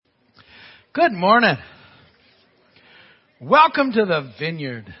Good morning. Welcome to the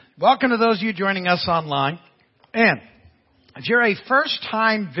Vineyard. Welcome to those of you joining us online. And if you're a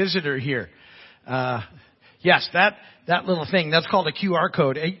first-time visitor here, yes, that little thing, that's called a QR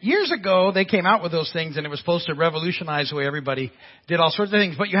code. Years ago, they came out with those things, and it was supposed to revolutionize the way everybody did all sorts of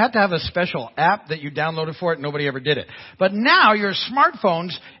things. But you had to have a special app that you downloaded for it. Nobody ever did it. But now, your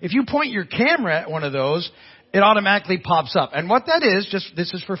smartphones, if you point your camera at one of those, it automatically pops up. And what that is,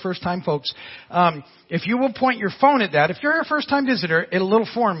 this is for first-time folks, if you will point your phone at that, if you're a first-time visitor, a little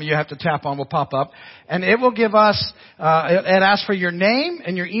form you have to tap on will pop up, and it will give us, it asks for your name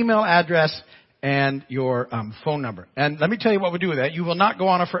and your email address and your phone number. And let me tell you what we'll do with that. You will not go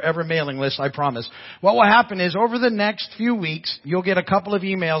on a forever mailing list, I promise. What will happen is over the next few weeks, you'll get a couple of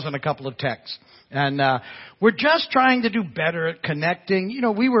emails and a couple of texts. And we're just trying to do better at connecting. You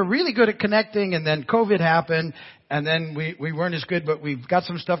know, we were really good at connecting, and then COVID happened, and then we weren't as good, but we've got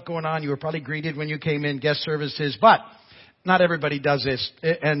some stuff going on. You were probably greeted when you came in, guest services, but not everybody does this.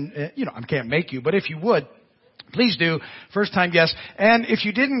 And you know, I can't make you, but if you would, please do. First-time guest. And if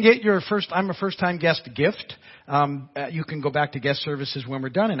you didn't get your I'm a first-time guest gift, you can go back to guest services when we're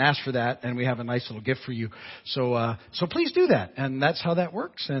done and ask for that, and we have a nice little gift for you. So please do that. And that's how that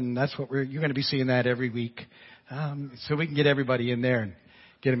works, and that's what you're going to be seeing that every week. So we can get everybody in there and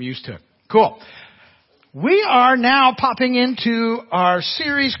get them used to it. Cool. We are now popping into our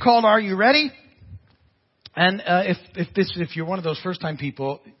series called Are You Ready? And if you're one of those first-time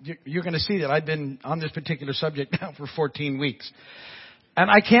people, you're going to see that I've been on this particular subject now for 14 weeks.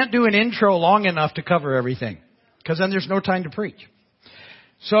 And I can't do an intro long enough to cover everything, because then there's no time to preach.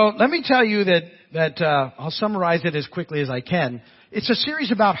 So let me tell you that I'll summarize it as quickly as I can. It's a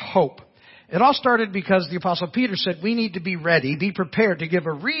series about hope. It all started because the Apostle Peter said we need to be ready, be prepared to give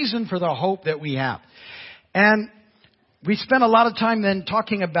a reason for the hope that we have. And we spent a lot of time then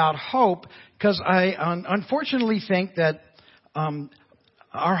talking about hope, because I unfortunately think that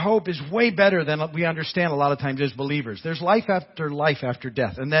our hope is way better than we understand a lot of times as believers. There's life after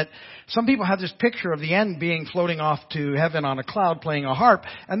death. And that some people have this picture of the end being floating off to heaven on a cloud playing a harp.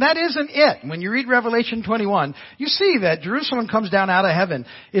 And that isn't it. When you read Revelation 21, you see that Jerusalem comes down out of heaven.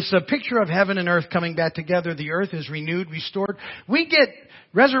 It's a picture of heaven and earth coming back together. The earth is renewed, restored. We get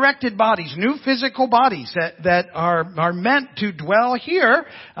resurrected bodies, new physical bodies that are meant to dwell here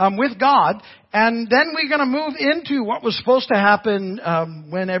with God. And then we're going to move into what was supposed to happen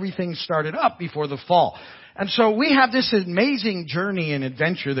when everything started up before the fall. And so we have this amazing journey and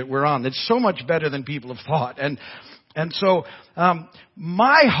adventure that we're on that's so much better than people have thought. And so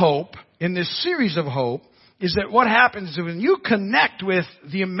my hope in this series of hope is that what happens is when you connect with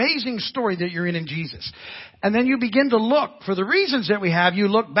the amazing story that you're in Jesus, and then you begin to look for the reasons that we have, you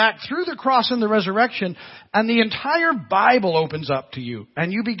look back through the cross and the resurrection, and the entire Bible opens up to you.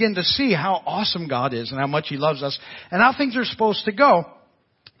 And you begin to see how awesome God is and how much He loves us and how things are supposed to go,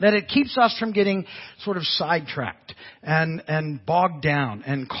 that it keeps us from getting sort of sidetracked and bogged down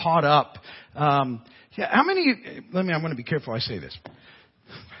and caught up. I'm going to be careful I say this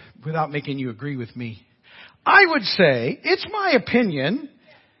without making you agree with me. I would say, it's my opinion,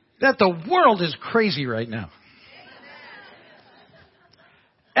 that the world is crazy right now.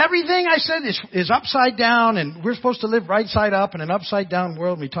 Everything I said is upside down, and we're supposed to live right side up in an upside down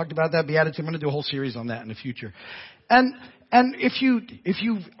world. We talked about that beatitude. I'm going to do a whole series on that in the future. And if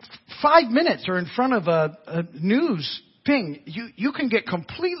you 5 minutes are in front of a news ping, you can get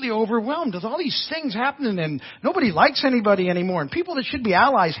completely overwhelmed with all these things happening, and nobody likes anybody anymore, and people that should be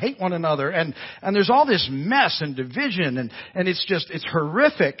allies hate one another, and there's all this mess and division, and it's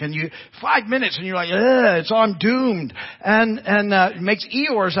horrific, and 5 minutes and you're like, I'm doomed, and it makes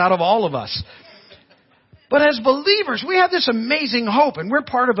Eeyores out of all of us. But as believers, we have this amazing hope, and we're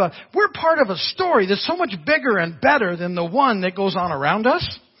part of a story that's so much bigger and better than the one that goes on around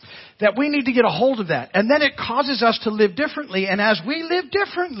us, that we need to get a hold of that. And then it causes us to live differently. And as we live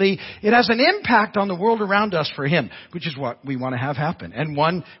differently, it has an impact on the world around us for Him, which is what we want to have happen. And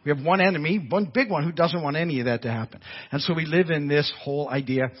we have one enemy, one big one, who doesn't want any of that to happen. And so we live in this whole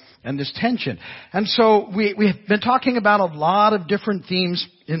idea and this tension. And so we've been talking about a lot of different themes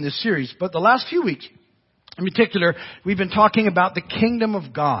in this series. But the last few weeks, in particular, we've been talking about the kingdom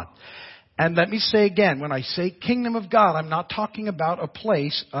of God. And let me say again, when I say kingdom of God, I'm not talking about a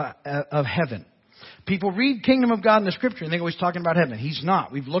place of heaven. People read kingdom of God in the scripture and they're always talking about heaven. He's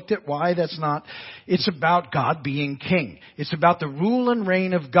not. We've looked at why that's not. It's about God being king. It's about the rule and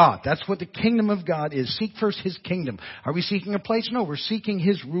reign of God. That's what the kingdom of God is. Seek first His kingdom. Are we seeking a place? No, we're seeking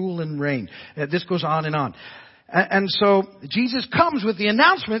His rule and reign. This goes on and on. And so Jesus comes with the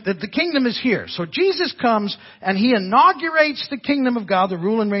announcement that the kingdom is here. So Jesus comes and he inaugurates the kingdom of God, the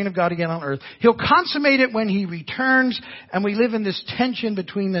rule and reign of God again on earth. He'll consummate it when he returns, and we live in this tension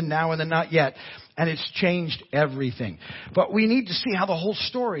between the now and the not yet. And it's changed everything. But we need to see how the whole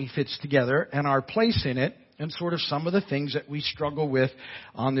story fits together and our place in it, and sort of some of the things that we struggle with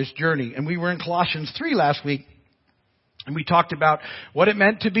on this journey. And we were in Colossians 3 last week. And we talked about what it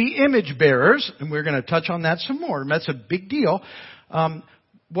meant to be image bearers, and we're going to touch on that some more. And that's a big deal.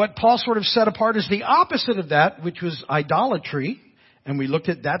 What Paul sort of set apart is the opposite of that, which was idolatry. And we looked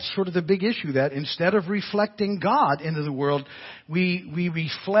at that's sort of the big issue, that instead of reflecting God into the world, we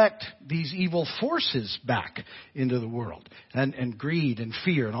reflect these evil forces back into the world. And greed and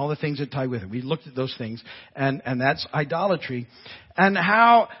fear and all the things that tie with it. We looked at those things, and that's idolatry. And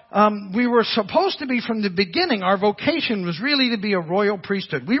how we were supposed to be from the beginning, our vocation was really to be a royal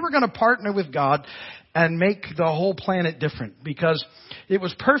priesthood. We were going to partner with God and make the whole planet different, because it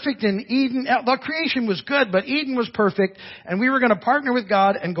was perfect in Eden. The creation was good, but Eden was perfect, and we were going to partner with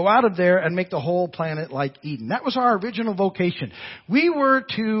God and go out of there and make the whole planet like Eden. That was our original vocation. We were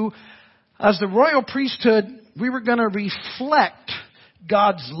to, as the royal priesthood, we were going to reflect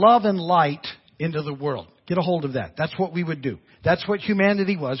God's love and light into the world. Get a hold of that. That's what we would do. That's what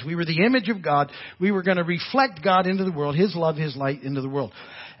humanity was. We were the image of God. We were going to reflect God into the world, His love, His light into the world.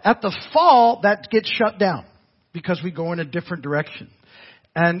 At the fall, that gets shut down because we go in a different direction.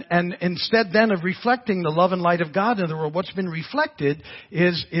 And instead then of reflecting the love and light of God into the world, what's been reflected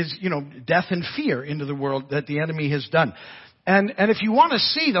is death and fear into the world that the enemy has done. And if you want to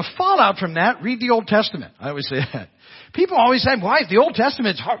see the fallout from that, read the Old Testament. I always say that. People always say, why is the Old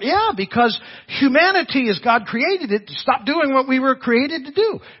Testament hard? Yeah, because humanity, as God created it, stopped doing what we were created to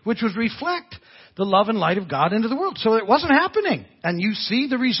do, which was reflect the love and light of God into the world. So it wasn't happening. And you see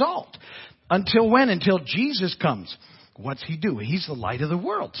the result. Until when? Until Jesus comes. What's He do? He's the light of the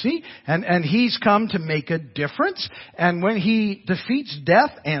world. See? And He's come to make a difference. And when He defeats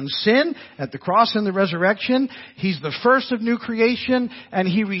death and sin at the cross and the resurrection, He's the first of new creation, and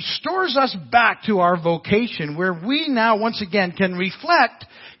He restores us back to our vocation, where we now once again can reflect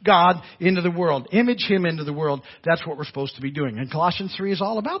God into the world, image Him into the world. That's what we're supposed to be doing. And Colossians 3 is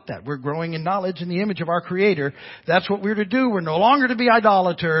all about that. We're growing in knowledge in the image of our Creator. That's what we're to do. We're no longer to be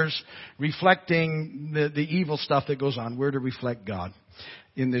idolaters, reflecting the evil stuff that goes on. We're to reflect God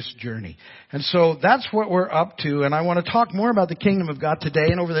in this journey. And so that's what we're up to. And I want to talk more about the kingdom of God today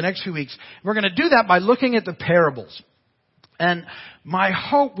and over the next few weeks. We're going to do that by looking at the parables. And my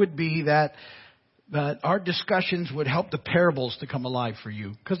hope would be that our discussions would help the parables to come alive for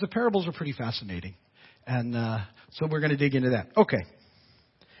you, because the parables are pretty fascinating. And so we're going to dig into that. Okay.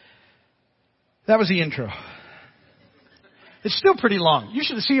 That was the intro. It's still pretty long. You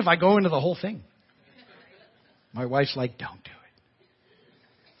should see if I go into the whole thing. My wife's like, don't do it.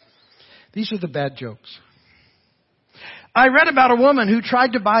 These are the bad jokes. I read about a woman who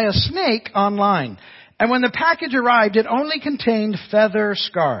tried to buy a snake online. And when the package arrived, it only contained feather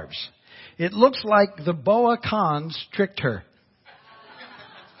scarves. It looks like the boa cons tricked her.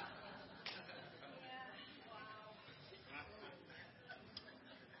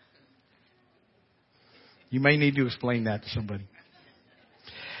 You may need to explain that to somebody.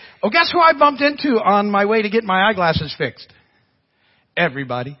 Oh, guess who I bumped into on my way to get my eyeglasses fixed?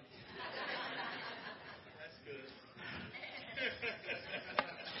 Everybody.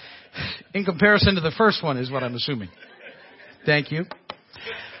 In comparison to the first one is what I'm assuming. Thank you.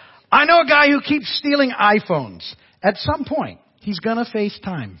 I know a guy who keeps stealing iPhones. At some point, he's going to face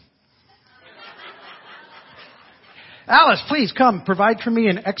time. Alice, please come. Provide for me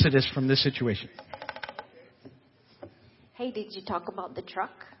an exodus from this situation. Hey, did you talk about the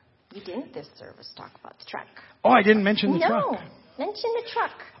truck? You didn't this service talk about the truck. Oh, I didn't mention the truck. No, mention the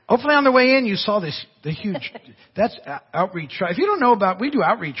truck. Hopefully on the way in you saw the huge, that's outreach truck. If you don't know about, we do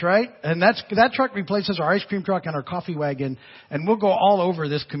outreach, right? And that truck replaces our ice cream truck and our coffee wagon, and we'll go all over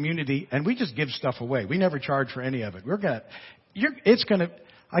this community, and we just give stuff away. We never charge for any of it.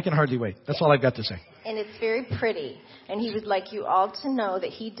 I can hardly wait. That's all I've got to say. And it's very pretty. And he would like you all to know that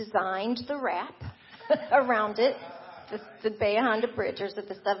he designed the wrap around it. The Bay Honda Bridge, or is it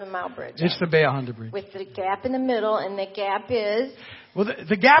the 7 Mile Bridge? It's the Bay Honda Bridge. With the gap in the middle, and the gap is? Well,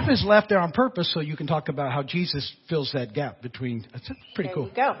 the gap is left there on purpose so you can talk about how Jesus fills that gap between. That's pretty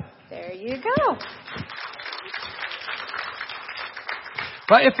cool. There you go.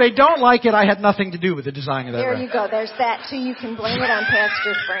 But if they don't like it, I had nothing to do with the design of that There wrap. you go. There's that, too. You can blame it on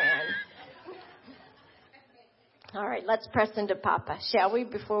Pastor Fran. All right, let's press into Papa, shall we,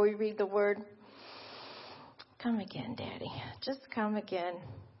 before we read the word? Come again, Daddy. Just come again.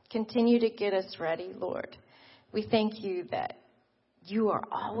 Continue to get us ready, Lord. We thank you that you are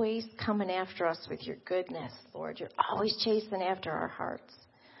always coming after us with your goodness, Lord. You're always chasing after our hearts.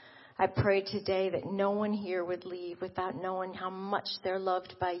 I pray today that no one here would leave without knowing how much they're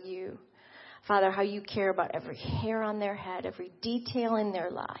loved by you. Father, how you care about every hair on their head, every detail in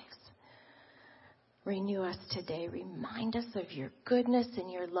their lives. Renew us today. Remind us of your goodness and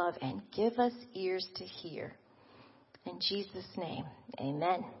your love, and give us ears to hear. In Jesus' name,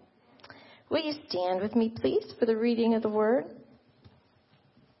 amen. Will you stand with me, please, for the reading of the word?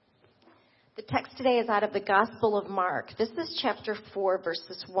 The text today is out of the Gospel of Mark. This is chapter 4,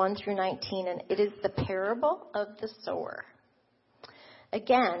 verses 1 through 19, and it is the parable of the sower.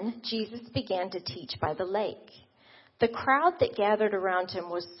 Again, Jesus began to teach by the lake. The crowd that gathered around him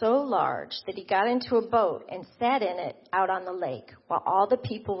was so large that he got into a boat and sat in it out on the lake, while all the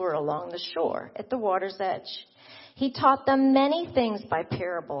people were along the shore at the water's edge. He taught them many things by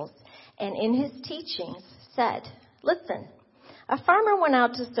parables, and in his teachings said, "Listen, a farmer went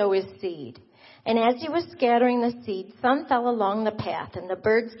out to sow his seed, and as he was scattering the seed, some fell along the path, and the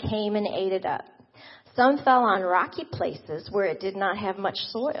birds came and ate it up. Some fell on rocky places where it did not have much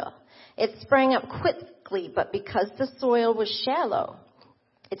soil. It sprang up quickly, but because the soil was shallow,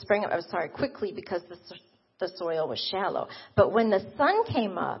 the soil was shallow. But when the sun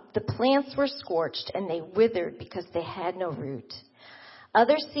came up, the plants were scorched, and they withered because they had no root.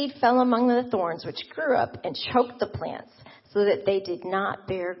 Other seed fell among the thorns, which grew up and choked the plants, so that they did not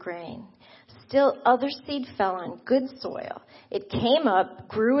bear grain. Still other seed fell on good soil. It came up,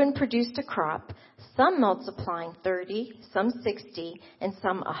 grew, and produced a crop, some multiplying 30, some 60, and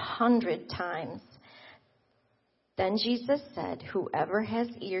some 100 times." Then Jesus said, "Whoever has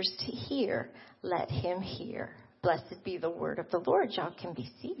ears to hear, let him hear." Blessed be the word of the Lord. Y'all can be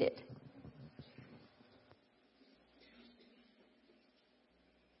seated.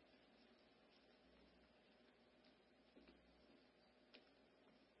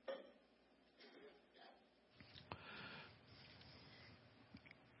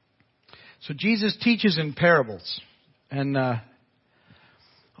 So Jesus teaches in parables. And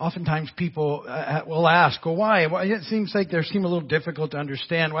oftentimes people will ask, well, why? Well, it seems like they seem a little difficult to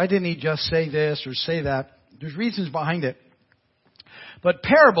understand. Why didn't he just say this or say that? There's reasons behind it. But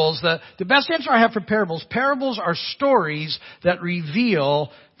parables, the best answer I have for parables are stories that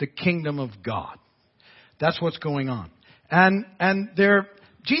reveal the kingdom of God. That's what's going on. And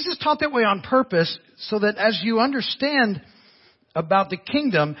Jesus taught that way on purpose so that as you understand about the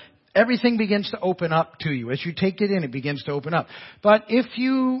kingdom, everything begins to open up to you. As you take it in, it begins to open up. But if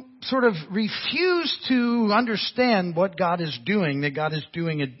you sort of refuse to understand what God is doing, that God is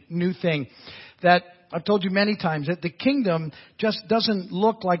doing a new thing, that I've told you many times, that the kingdom just doesn't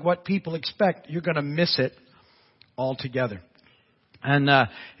look like what people expect, you're going to miss it altogether. And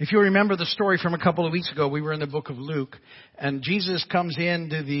if you remember the story from a couple of weeks ago, we were in the book of Luke, and Jesus comes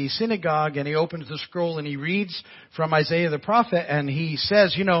into the synagogue and he opens the scroll and he reads from Isaiah the prophet, and he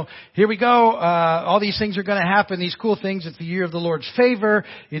says, here we go, all these things are going to happen, these cool things, it's the year of the Lord's favor,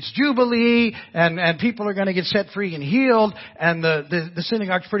 it's Jubilee, and people are going to get set free and healed, and the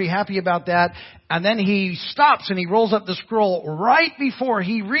synagogue's pretty happy about that. And then he stops and he rolls up the scroll right before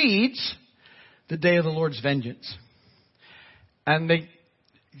he reads the day of the Lord's vengeance. And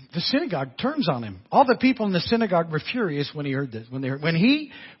the synagogue turns on him. All the people in the synagogue were furious when he heard this. When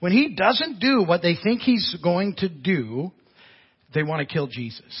he doesn't do what they think he's going to do, they want to kill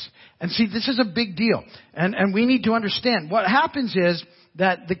Jesus. And see, this is a big deal. And we need to understand. What happens is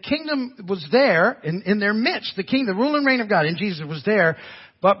that the kingdom was there in their midst. The rule and reign of God in Jesus was there.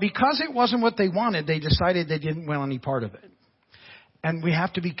 But because it wasn't what they wanted, they decided they didn't want any part of it. And we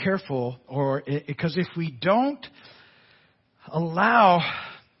have to be careful, because if we don't allow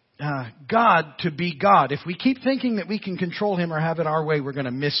God to be God, if we keep thinking that we can control him or have it our way, we're going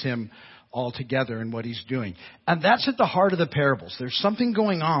to miss him altogether in what he's doing. And that's at the heart of the parables. There's something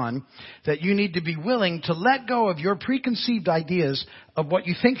going on that you need to be willing to let go of your preconceived ideas of what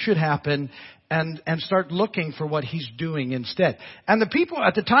you think should happen and start looking for what he's doing instead. And the people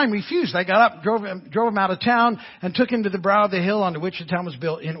at the time refused. They got up, drove him out of town, and took him to the brow of the hill onto which the town was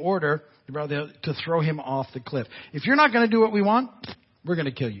built in order to throw him off the cliff. If you're not going to do what we want, we're going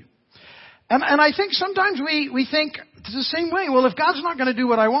to kill you. And I think sometimes we think it's the same way. Well, if God's not going to do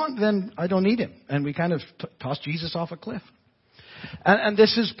what I want, then I don't need him. And we kind of toss Jesus off a cliff. And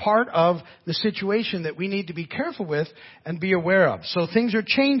this is part of the situation that we need to be careful with and be aware of. So things are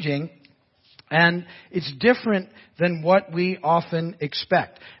changing, and it's different than what we often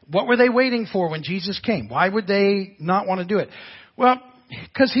expect. What were they waiting for when Jesus came? Why would they not want to do it? Well,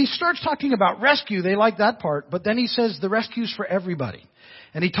 because he starts talking about rescue. They like that part. But then he says the rescue's for everybody.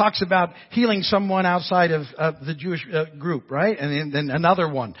 And he talks about healing someone outside of the Jewish group, right? And then another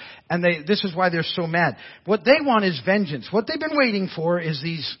one. And this is why they're so mad. What they want is vengeance. What they've been waiting for is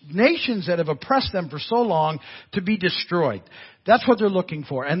these nations that have oppressed them for so long to be destroyed. That's what they're looking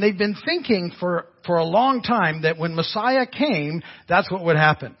for. And they've been thinking for a long time that when Messiah came, that's what would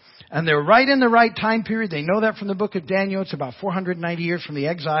happen. And they're right in the right time period. They know that from the book of Daniel. It's about 490 years from the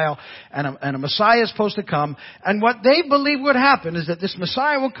exile. And a Messiah is supposed to come. And what they believe would happen is that this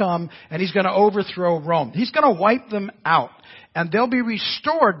Messiah will come and he's going to overthrow Rome. He's going to wipe them out. And they'll be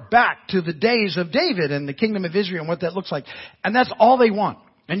restored back to the days of David and the kingdom of Israel and what that looks like. And that's all they want.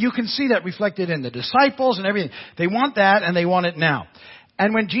 And you can see that reflected in the disciples and everything. They want that and they want it now.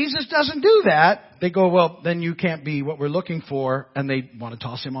 And when Jesus doesn't do that, they go, well, then you can't be what we're looking for, and they want to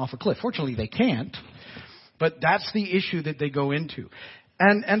toss him off a cliff. Fortunately, they can't, but that's the issue that they go into.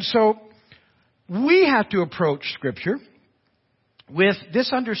 And so we have to approach Scripture with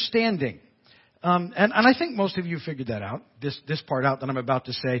this understanding. And I think most of you figured that out, this part out that I'm about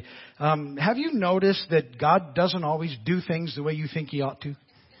to say. Have you noticed that God doesn't always do things the way you think he ought to?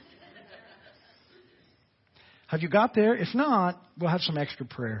 Have you got there? If not, we'll have some extra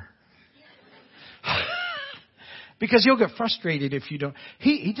prayer. Because you'll get frustrated if you don't.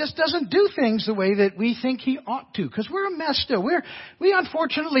 He just doesn't do things the way that we think he ought to. Because we're a mess still. We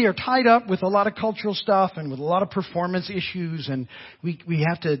unfortunately are tied up with a lot of cultural stuff and with a lot of performance issues. And we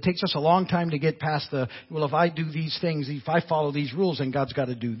have to, it takes us a long time to get past well, if I do these things, if I follow these rules, then God's got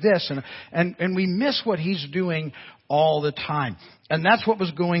to do this. And we miss what he's doing all the time. And that's what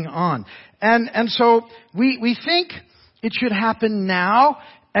was going on. And so we think it should happen now.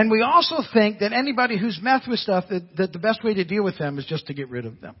 And we also think that anybody who's messed with stuff, that the best way to deal with them is just to get rid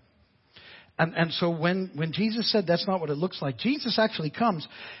of them. And so when Jesus said that's not what it looks like, Jesus actually comes.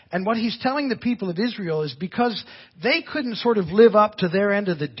 And what he's telling the people of Israel is because they couldn't sort of live up to their end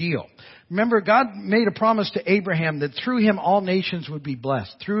of the deal. Remember, God made a promise to Abraham that through him all nations would be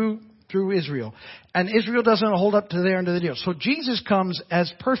blessed. Through Israel. And Israel doesn't hold up to their end of the deal. So Jesus comes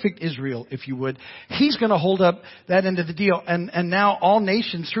as perfect Israel, if you would. He's going to hold up that end of the deal. And now all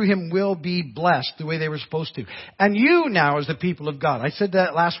nations through him will be blessed the way they were supposed to. And you now as the people of God. I said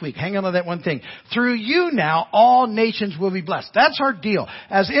that last week. Hang on to that one thing. Through you now, all nations will be blessed. That's our deal.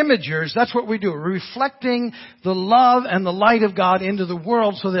 As imagers, that's what we do. We're reflecting the love and the light of God into the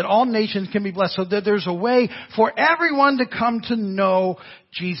world so that all nations can be blessed. So that there's a way for everyone to come to know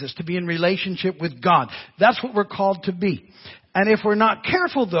Jesus, to be in relationship with God. That's what we're called to be. And if we're not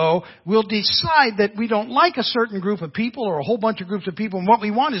careful, though, we'll decide that we don't like a certain group of people or a whole bunch of groups of people. And what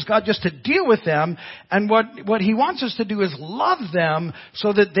we want is God just to deal with them. And what he wants us to do is love them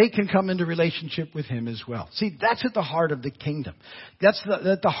so that they can come into relationship with him as well. See, that's at the heart of the kingdom. That's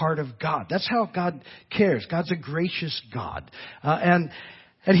at the heart of God. That's how God cares. God's a gracious God. And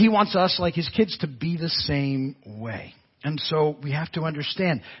he wants us, like his kids, to be the same way. And so we have to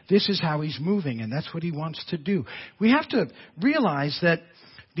understand this is how he's moving, and that's what he wants to do. We have to realize that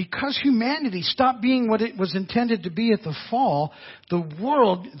because humanity stopped being what it was intended to be at the fall, the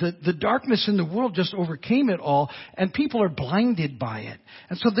world, the darkness in the world just overcame it all, and people are blinded by it.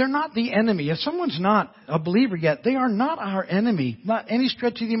 And so they're not the enemy. If someone's not a believer yet, they are not our enemy, not any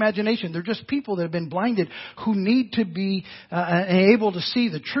stretch of the imagination. They're just people that have been blinded who need to be able to see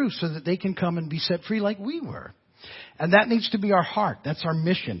the truth so that they can come and be set free like we were. And that needs to be our heart. That's our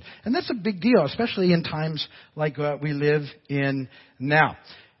mission. And that's a big deal, especially in times like we live in now.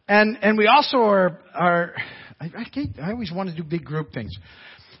 And we also are I always want to do big group things.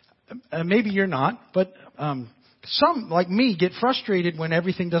 Maybe you're not, but some, like me, get frustrated when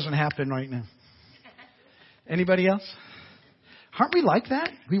everything doesn't happen right now. Anybody else? Aren't we like that?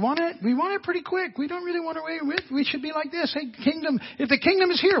 We want it pretty quick. We don't really want to wait. We should be like this. Hey, kingdom, if the kingdom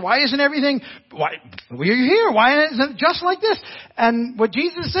is here, why isn't everything, we're here? Why isn't it just like this? And what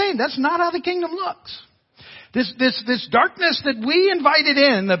Jesus is saying, that's not how the kingdom looks. This darkness that we invited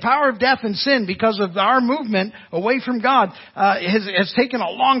in, the power of death and sin because of our movement away from God, has taken a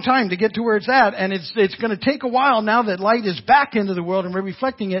long time to get to where it's at. And it's going to take a while now that light is back into the world and we're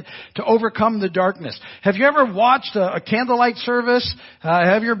reflecting it to overcome the darkness. Have you ever watched a candlelight service?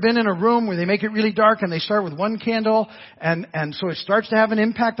 Have you ever been in a room where they make it really dark and they start with one candle and so it starts to have an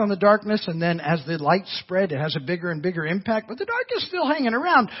impact on the darkness, and then as the light spread, it has a bigger and bigger impact, but the dark is still hanging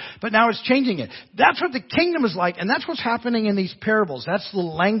around, but now it's changing it. That's what the kingdom is like, and that's what's happening in these parables. That's the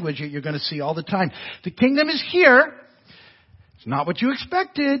language that you're going to see all the time. The kingdom is here. It's not what you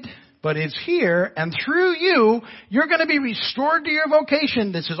expected, but it's here, and through you, you're going to be restored to your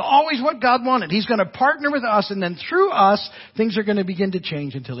vocation. This is always what God wanted. He's going to partner with us, and then through us, things are going to begin to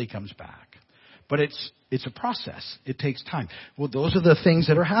change until He comes back. But it's a process. It takes time. Well, those are the things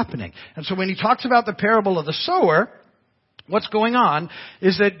that are happening. And so when He talks about the parable of the sower, what's going on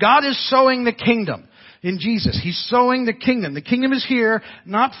is that God is sowing the kingdom. In Jesus, He's sowing the kingdom. The kingdom is here,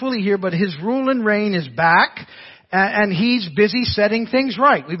 not fully here, but His rule and reign is back. And He's busy setting things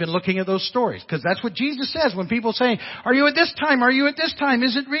right. We've been looking at those stories because that's what Jesus says when people say, are you at this time? Are you at this time?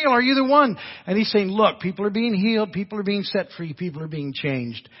 Is it real? Are you the one? And He's saying, look, people are being healed. People are being set free. People are being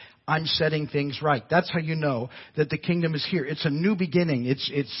changed. I'm setting things right. That's how you know that the kingdom is here. It's a new beginning.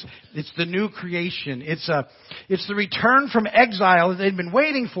 It's the new creation. It's the return from exile that they'd been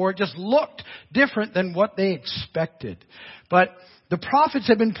waiting for. It just looked different than what they expected. But the prophets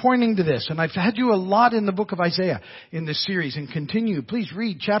have been pointing to this, and I've had you a lot in the book of Isaiah in this series, and continue. Please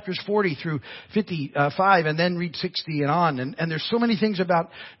read chapters 40 through 55, and then read 60 and on. And there's so many things about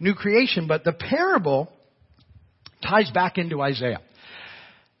new creation, but the parable ties back into Isaiah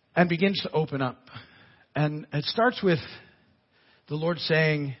and begins to open up. And it starts with the Lord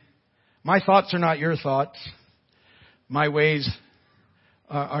saying, my thoughts are not your thoughts. My ways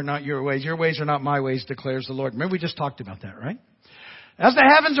are not your ways. Your ways are not my ways, declares the Lord. Remember, we just talked about that, right? As the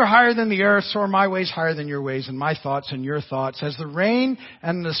heavens are higher than the earth, so are my ways higher than your ways, and my thoughts and your thoughts. As the rain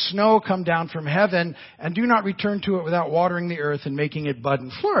and the snow come down from heaven, and do not return to it without watering the earth and making it bud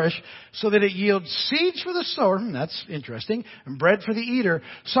and flourish, so that it yields seeds for the sower, that's interesting, and bread for the eater,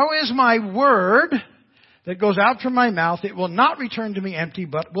 so is my word that goes out from my mouth. It will not return to me empty,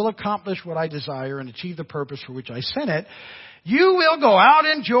 but will accomplish what I desire and achieve the purpose for which I sent it. You will go out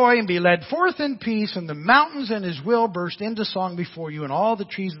in joy and be led forth in peace, and the mountains and His will burst into song before you, and all the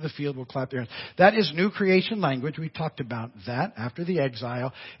trees of the field will clap their hands. That is new creation language. We talked about that after the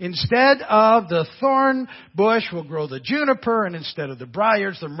exile. Instead of the thorn bush will grow the juniper, and instead of the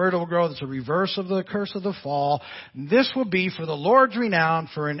briars, the myrtle will grow. That's a reverse of the curse of the fall. This will be for the Lord's renown,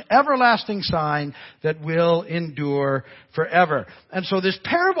 for an everlasting sign that will endure forever. And so this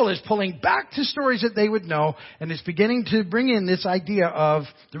parable is pulling back to stories that they would know, and it's beginning to bring in this idea of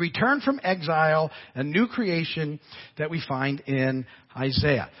the return from exile and new creation that we find in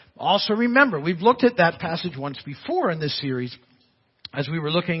Isaiah. Also remember, we've looked at that passage once before in this series as we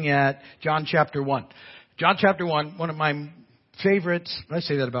were looking at John chapter 1. John chapter 1, one of my favorites. I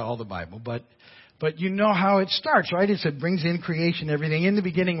say that about all the Bible, but you know how it starts, right? It brings in creation, everything. In the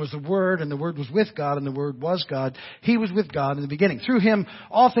beginning was the Word, and the Word was with God, and the Word was God. He was with God in the beginning. Through Him,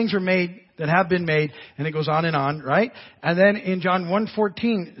 all things are made that have been made, and it goes on, right? And then in John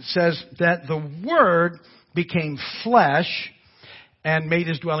 1:14, it says that the Word became flesh and made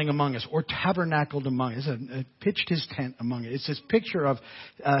His dwelling among us, or tabernacled among us, pitched His tent among us. It's this picture of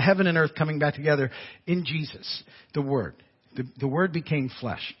heaven and earth coming back together in Jesus, the Word. The Word became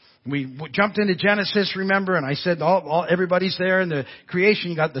flesh. We jumped into Genesis, remember, and I said everybody's there in the creation.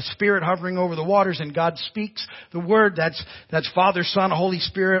 You got the Spirit hovering over the waters, and God speaks the Word. That's Father, Son, Holy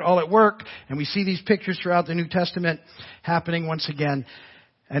Spirit all at work. And we see these pictures throughout the New Testament happening once again.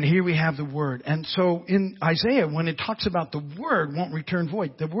 And here we have the Word. And so in Isaiah, when it talks about the Word won't return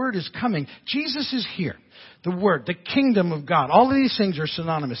void, the Word is coming. Jesus is here. The Word, the kingdom of God. All of these things are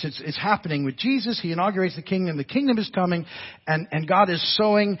synonymous. It's happening with Jesus. He inaugurates the kingdom. The kingdom is coming, and God is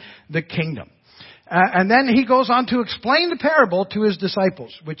sowing the kingdom. And then He goes on to explain the parable to His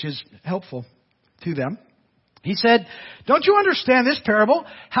disciples, which is helpful to them. He said, don't you understand this parable?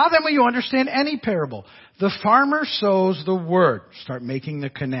 How then will you understand any parable? The farmer sows the word. Start making the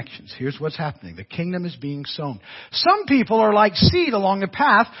connections. Here's what's happening. The kingdom is being sown. Some people are like seed along the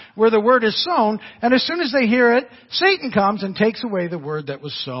path where the word is sown, and as soon as they hear it, Satan comes and takes away the word that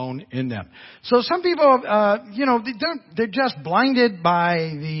was sown in them. So some people, they're just blinded by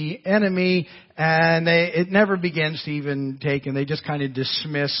the enemy, and it never begins to even take, and they just kind of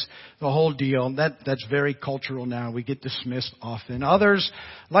dismiss the whole deal. That's very cultural now. We get dismissed often. Others,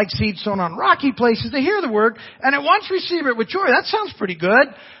 like seed sown on rocky places, they hear the word and at once receive it with joy. That sounds pretty good.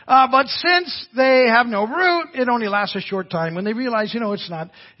 But since they have no root, it only lasts a short time. When they realize, it's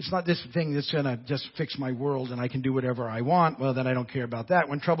not this thing that's going to just fix my world and I can do whatever I want, well, then I don't care about that.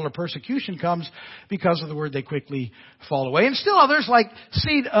 When trouble or persecution comes because of the word, they quickly fall away. And still others, like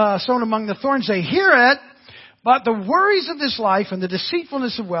seed sown among the thorns, they hear it, but the worries of this life and the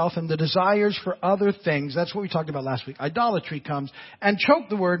deceitfulness of wealth and the desires for other things, that's what we talked about last week, idolatry comes and choke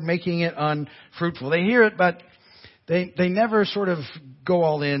the word, making it unfruitful. They hear it, but they never sort of go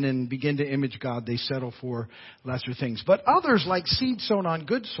all in and begin to image God. They settle for lesser things. But others, like seed sown on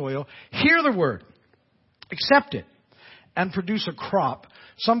good soil, hear the word, accept it, and produce a crop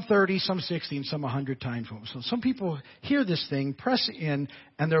Some 30, some 60, and some 100 times more. So some people hear this thing, press in,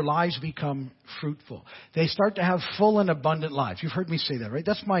 and their lives become fruitful. They start to have full and abundant lives. You've heard me say that, right?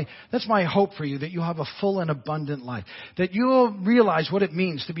 That's my hope for you, that you have a full and abundant life. That you'll realize what it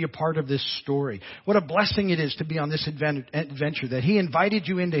means to be a part of this story. What a blessing it is to be on this adventure. That He invited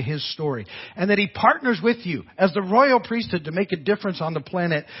you into His story. And that He partners with you as the royal priesthood to make a difference on the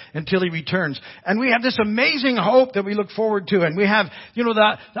planet until He returns. And we have this amazing hope that we look forward to. And we have,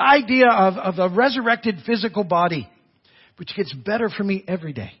 the idea of a resurrected physical body, which gets better for me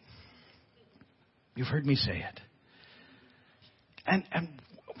every day. You've heard me say it. And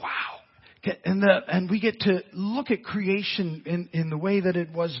wow. And we get to look at creation in the way that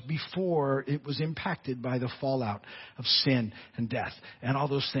it was before it was impacted by the fallout of sin and death and all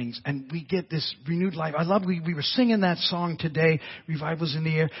those things. And we get this renewed life. I love, we were singing that song today, Revival's in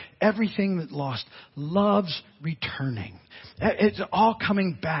the Air. Everything that lost loves returning. It's all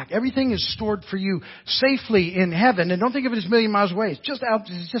coming back. Everything is stored for you safely in heaven. And don't think of it as a million miles away.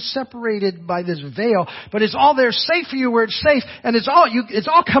 It's just separated by this veil. But it's all there safe for you where it's safe. And it's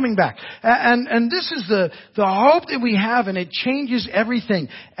all coming back. And this is the hope that we have, and it changes everything.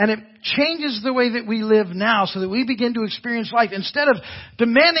 And it changes the way that we live now so that we begin to experience life. Instead of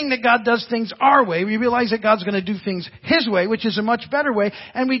demanding that God does things our way, we realize that God's going to do things His way, which is a much better way,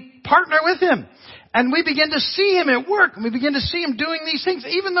 and we partner with Him. And we begin to see Him at work, and we begin to see Him doing these things,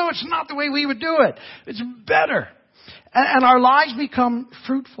 even though it's not the way we would do it. It's better. And our lives become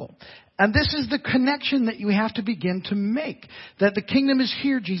fruitful. And this is the connection that you have to begin to make. That the kingdom is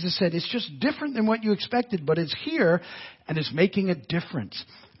here, Jesus said. It's just different than what you expected, but it's here, and it's making a difference.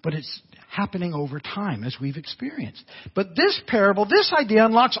 But it's happening over time, as we've experienced. But this parable, this idea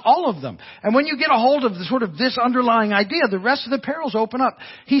unlocks all of them. And when you get a hold of this underlying idea, the rest of the parables open up.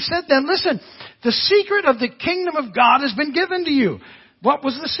 He said then, listen, the secret of the kingdom of God has been given to you. What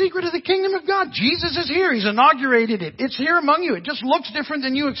was the secret of the kingdom of God? Jesus is here. He's inaugurated it. It's here among you. It just looks different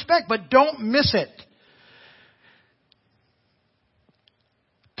than you expect, but don't miss it.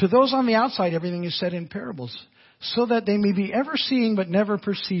 To those on the outside, everything is said in parables, so that they may be ever seeing but never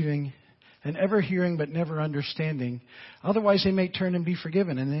perceiving, and ever hearing but never understanding. Otherwise they may turn and be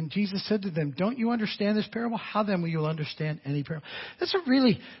forgiven. And then Jesus said to them, don't you understand this parable? How then will you understand any parable? That's a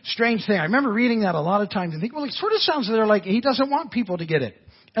really strange thing. I remember reading that a lot of times and thinking, well, it sort of sounds like He doesn't want people to get it.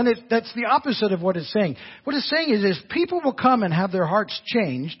 And that's the opposite of what it's saying. What it's saying is people will come and have their hearts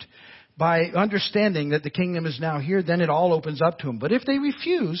changed by understanding that the kingdom is now here. Then it all opens up to them. But if they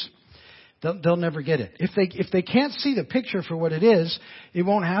refuse, they'll never get it. If they can't see the picture for what it is, it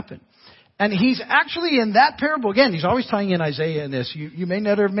won't happen. And He's actually in that parable, again, He's always tying in Isaiah in this. You may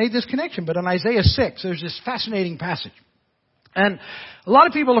not have made this connection, but in Isaiah 6, there's this fascinating passage. And a lot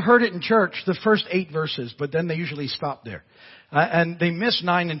of people have heard it in church, the first 8 verses, but then they usually stop there. And they miss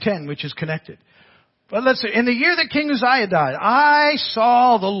 9 and 10, which is connected. But let's see. In the year that King Uzziah died, I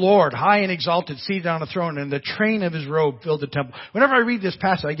saw the Lord high and exalted, seated on a throne, and the train of His robe filled the temple. Whenever I read this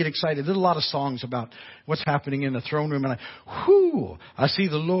passage, I get excited. There's a lot of songs about what's happening in the throne room, and I see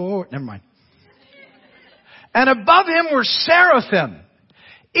the Lord. Never mind. And above Him were seraphim,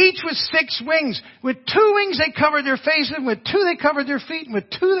 each with 6 wings. With 2 wings they covered their faces, and with 2 they covered their feet, and with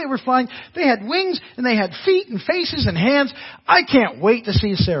 2 they were flying. They had wings, and they had feet, and faces, and hands. I can't wait to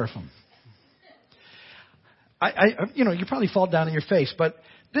see a seraphim. You probably fall down on your face, but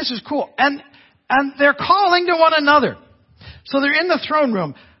this is cool. And they're calling to one another. So they're in the throne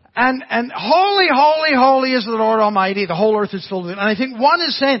room. And holy, holy, holy is the Lord Almighty. The whole earth is filled with it. And I think one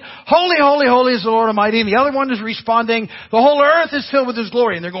is saying, holy, holy, holy is the Lord Almighty. And the other one is responding, the whole earth is filled with His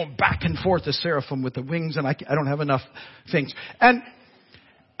glory. And they're going back and forth, the seraphim with the wings. And I don't have enough things. And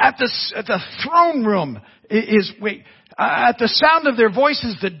at the throne room at the sound of their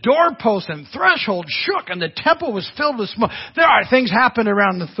voices, the doorpost and threshold shook, and the temple was filled with smoke. There are things happening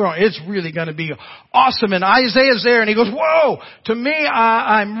around the throne. It's really going to be awesome. And Isaiah's there, and he goes, whoa! To me,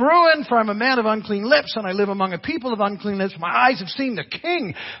 I'm ruined, for I'm a man of unclean lips, and I live among a people of unclean lips. My eyes have seen the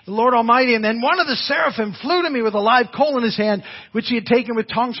King, the Lord Almighty. And then one of the seraphim flew to me with a live coal in his hand, which he had taken with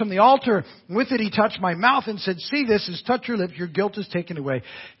tongs from the altar. And with it he touched my mouth and said, see, this is touch your lips. Your guilt is taken away.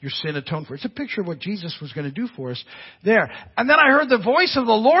 Your sin atoned for. It's a picture of what Jesus was going to do for us there. And then I heard the voice of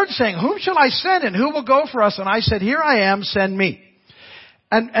the Lord saying, whom shall I send, and who will go for us? And I said, here I am, send me.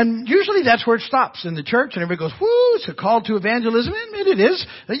 And usually that's where it stops in the church, and everybody goes, whoo, it's a call to evangelism. And it is.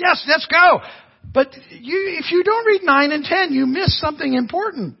 Yes, let's go. But if you don't read 9 and 10, you miss something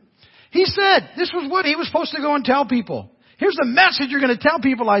important. He said, this was what He was supposed to go and tell people. Here's the message you're going to tell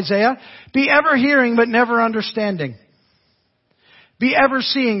people, Isaiah. Be ever hearing, but never understanding. Be ever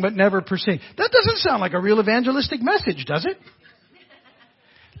seeing, but never perceiving. That doesn't sound like a real evangelistic message, does it?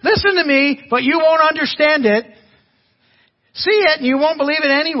 Listen to me, but you won't understand it. See it and you won't believe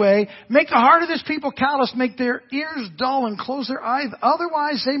it anyway. Make the heart of this people callous, make their ears dull and close their eyes.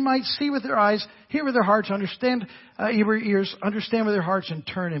 Otherwise they might see with their eyes, hear with their hearts, understand with ears, understand with their hearts and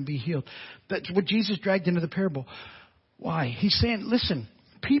turn and be healed. That's what Jesus dragged into the parable. Why? He's saying, listen,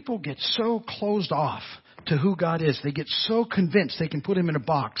 people get so closed off to who God is. They get so convinced they can put him in a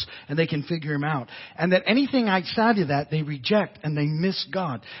box and they can figure him out. And that anything outside of that, they reject and they miss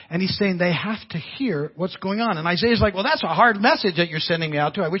God. And he's saying they have to hear what's going on. And Isaiah's like, well, that's a hard message that you're sending me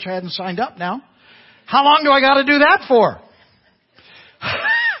out to. I wish I hadn't signed up now. How long do I got to do that for?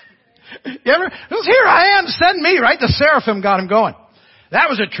 You ever? Here I am, send me, right? The seraphim got him going. That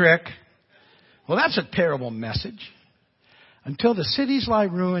was a trick. Well, that's a terrible message. Until the cities lie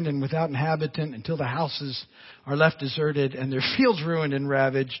ruined and without inhabitant, until the houses are left deserted and their fields ruined and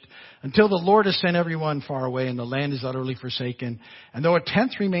ravaged, until the Lord has sent everyone far away and the land is utterly forsaken, and though a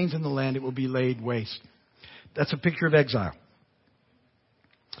tenth remains in the land, it will be laid waste. That's a picture of exile.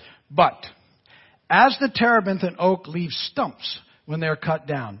 But, as the terebinth and oak leave stumps when they are cut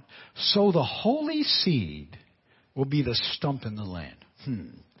down, so the holy seed will be the stump in the land.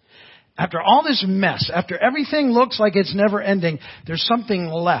 After all this mess, after everything looks like it's never ending, there's something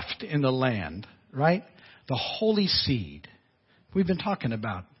left in the land, right? The holy seed. We've been talking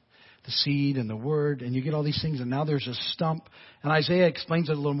about the seed and the word, and you get all these things, and now there's a stump. And Isaiah explains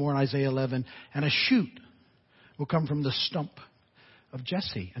it a little more in Isaiah 11. And a shoot will come from the stump of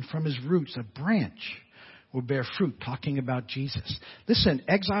Jesse, and from his roots a branch will bear fruit, talking about Jesus. Listen,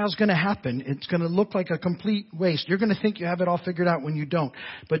 exile's going to happen. It's going to look like a complete waste. You're going to think you have it all figured out when you don't.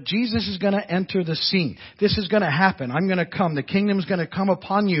 But Jesus is going to enter the scene. This is going to happen. I'm going to come. The kingdom is going to come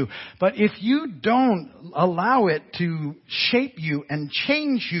upon you. But if you don't allow it to shape you and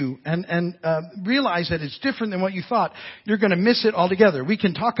change you and realize that it's different than what you thought, you're going to miss it altogether. We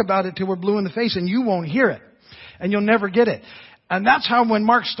can talk about it till we're blue in the face and you won't hear it. And you'll never get it. And that's how when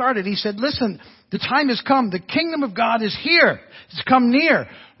Mark started, he said, listen, the time has come. The kingdom of God is here. It's come near.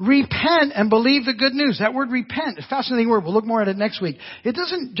 Repent and believe the good news. That word repent, a fascinating word. We'll look more at it next week. It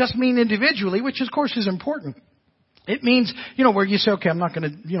doesn't just mean individually, which of course is important. It means, where you say, okay, I'm not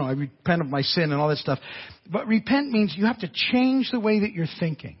going to, I repent of my sin and all that stuff. But repent means you have to change the way that you're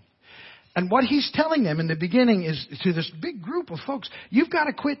thinking. And what he's telling them in the beginning is to this big group of folks, you've got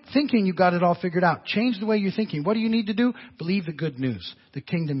to quit thinking you've got it all figured out. Change the way you're thinking. What do you need to do? Believe the good news. The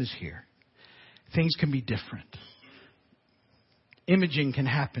kingdom is here. Things can be different. Imaging can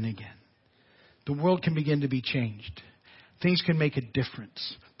happen again. The world can begin to be changed. Things can make a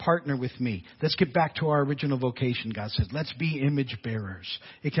difference. Partner with me. Let's get back to our original vocation, God said. Let's be image bearers.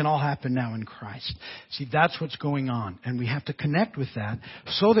 It can all happen now in Christ. See, that's what's going on. And we have to connect with that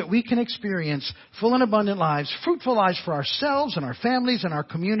so that we can experience full and abundant lives, fruitful lives for ourselves and our families and our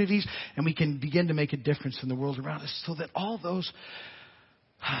communities. And we can begin to make a difference in the world around us so that all those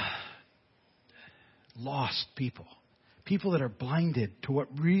lost people that are blinded to what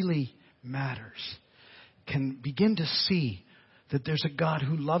really matters, can begin to see that there's a God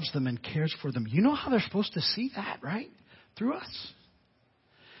who loves them and cares for them. You know how they're supposed to see that, right? Through us.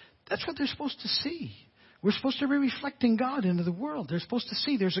 That's what they're supposed to see. We're supposed to be reflecting God into the world. They're supposed to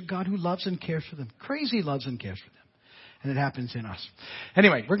see there's a God who loves and cares for them. Crazy loves and cares for them. And it happens in us.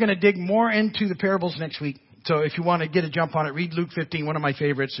 Anyway, we're going to dig more into the parables next week. So if you want to get a jump on it, read Luke 15, one of my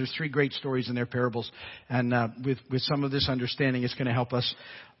favorites. There's 3 great stories in their parables. And with some of this understanding, it's going to help us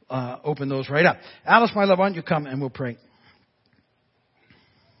open those right up. Alice, my love, why don't you come and we'll pray.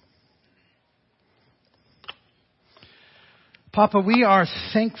 Papa, we are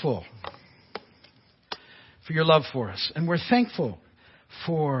thankful for your love for us. And we're thankful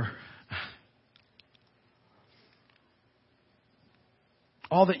for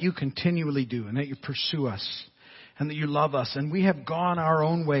all that you continually do and that you pursue us and that you love us. And we have gone our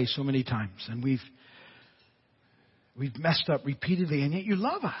own way so many times. And we've messed up repeatedly. And yet you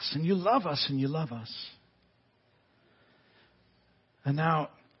love us and you love us and you love us. And now,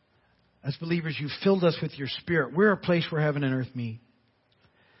 as believers, you've filled us with your Spirit. We're a place where heaven and earth meet.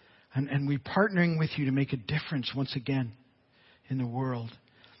 And we're partnering with you to make a difference once again in the world.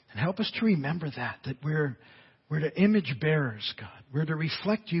 And help us to remember that we're the image bearers, God. We're to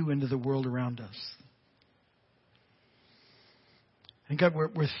reflect you into the world around us. And God,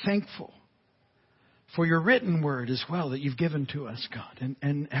 we're thankful for your written word as well that you've given to us, God.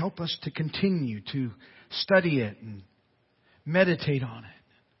 And help us to continue to study it and meditate on it.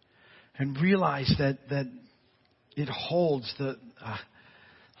 And realize that it holds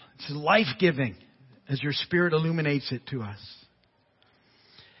it's life-giving as your Spirit illuminates it to us.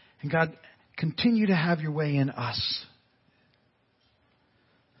 And God, continue to have your way in us.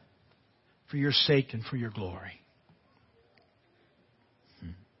 for your sake and for your glory.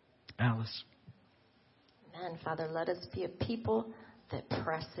 Alice. Amen. Father, let us be a people that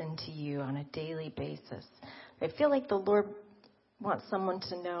press into you on a daily basis. I feel like the Lord wants someone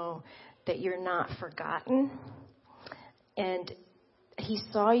to know that you're not forgotten. And He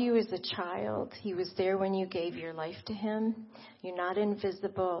saw you as a child. He was there when you gave your life to Him. You're not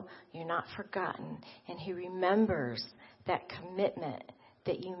invisible. You're not forgotten. And He remembers that commitment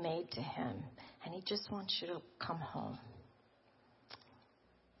that you made to Him. And He just wants you to come home.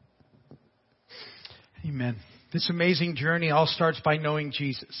 Amen. This amazing journey all starts by knowing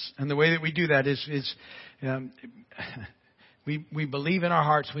Jesus. And the way that we do that is we believe in our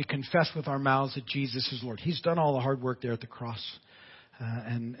hearts, we confess with our mouths that Jesus is Lord. He's done all the hard work there at the cross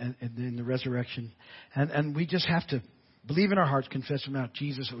and in the resurrection. And we just have to believe in our hearts, confess with our mouth,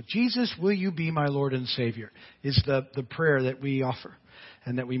 Jesus, will you be my Lord and Savior? Is the prayer that we offer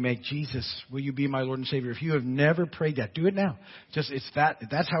and that we make. Jesus, will you be my Lord and Savior? If you have never prayed that, do it now.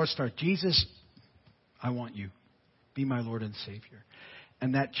 That's how it starts. Jesus, I want you. Be my Lord and Savior.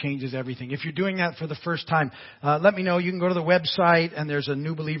 And that changes everything. If you're doing that for the first time, let me know. You can go to the website and there's a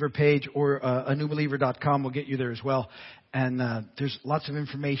New Believer page, or a newbeliever.com will get you there as well. And there's lots of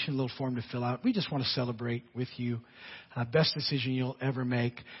information, a little form to fill out. We just want to celebrate with you. Best decision you'll ever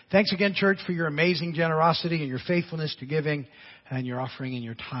make. Thanks again, church, for your amazing generosity and your faithfulness to giving and your offering and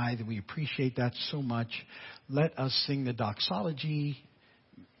your tithe. We appreciate that so much. Let us sing the doxology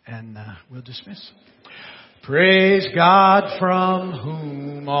and we'll dismiss. Praise God, from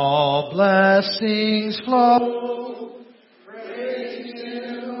whom all blessings flow. Praise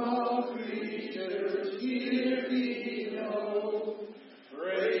Him, all creatures here below.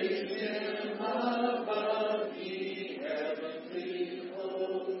 Praise Him above the heavenly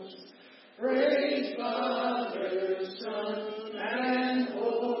hosts. Praise Father, Son, and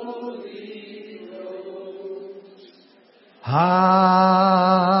Holy Ghost.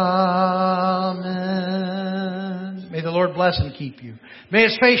 May the Lord bless and keep you. May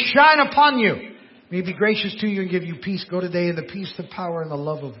His face shine upon you. May He be gracious to you and give you peace. Go today in the peace, the power, and the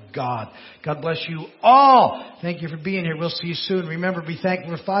love of God. God bless you all. Thank you for being here. We'll see you soon. Remember, be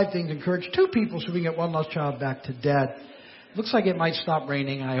thankful for 5 things. Encourage 2 people so we can get one lost child back to Dad. Looks like it might stop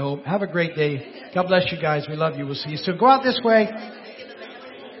raining, I hope. Have a great day. God bless you guys. We love you. We'll see you soon. Go out this way.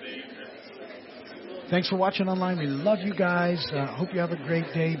 Thanks for watching online. We love you guys. Hope you have a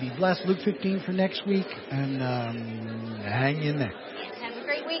great day. Be blessed. Luke 15 for next week. And hang in there. Have a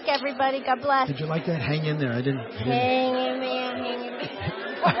great week, everybody. God bless. Did you like that? Hang in there. I didn't. Hang in there. Hang in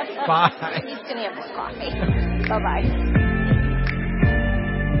there. Bye. He's going to have more coffee. Bye-bye.